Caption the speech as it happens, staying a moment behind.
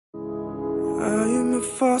I am a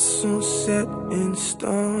fossil set in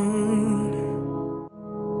stone,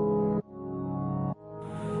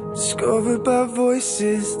 discovered by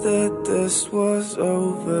voices the dust was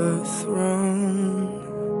overthrown.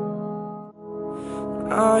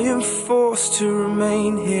 I am forced to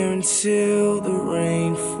remain here until the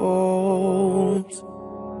rain falls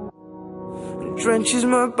and drenches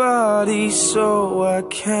my body so I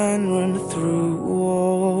can run through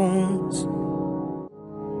walls.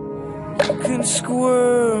 You can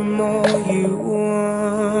squirm all you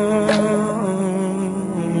want,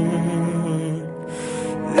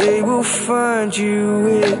 they will find you,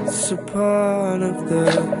 it's a part of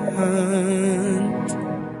the hunt.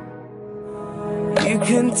 You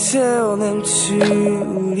can tell them to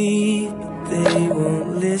leave, but they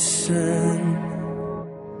won't listen.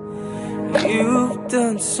 You've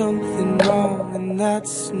done something wrong and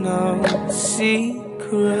that's no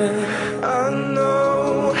secret. I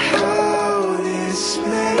know how this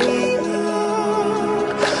may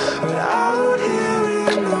look, but out here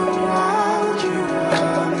in the wild you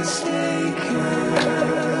are mistaken.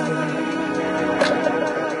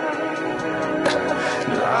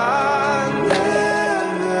 I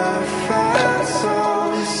never felt so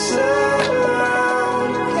surrounded.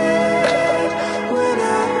 When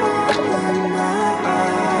I open my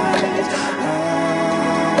eyes,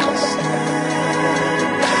 I stand.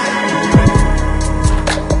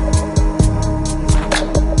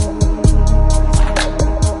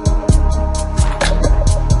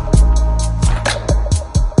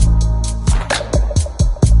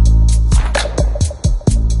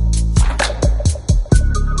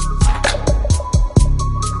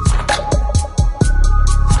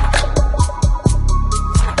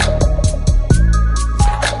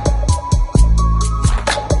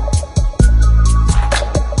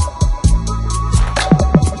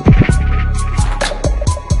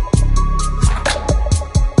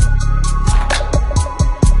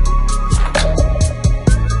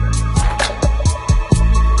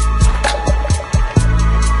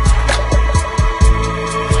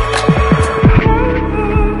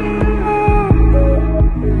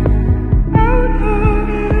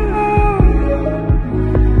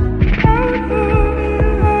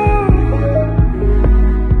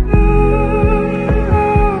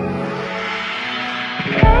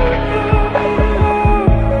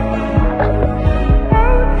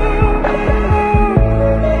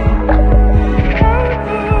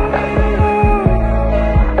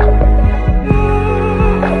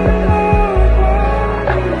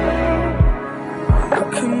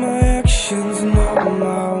 Not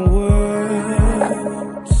my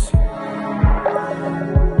words.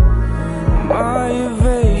 My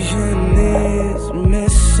evasion is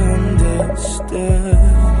misunderstood.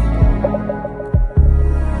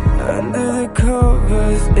 Under the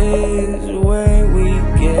covers is where we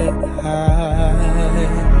get high,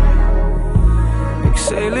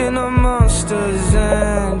 exhaling our monsters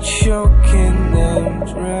and choking them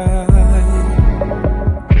dry.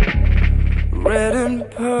 Red and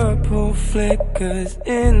purple flickers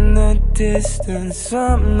in the distance,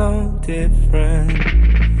 I'm no different.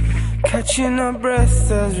 Catching our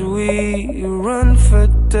breath as we run for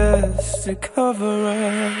dust to cover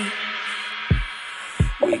up.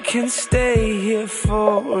 We can stay here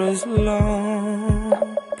for as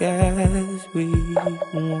long as we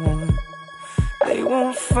want. They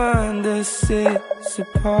won't find us, it's a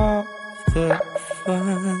part of the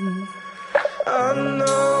fun. I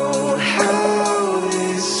know how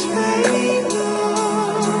this may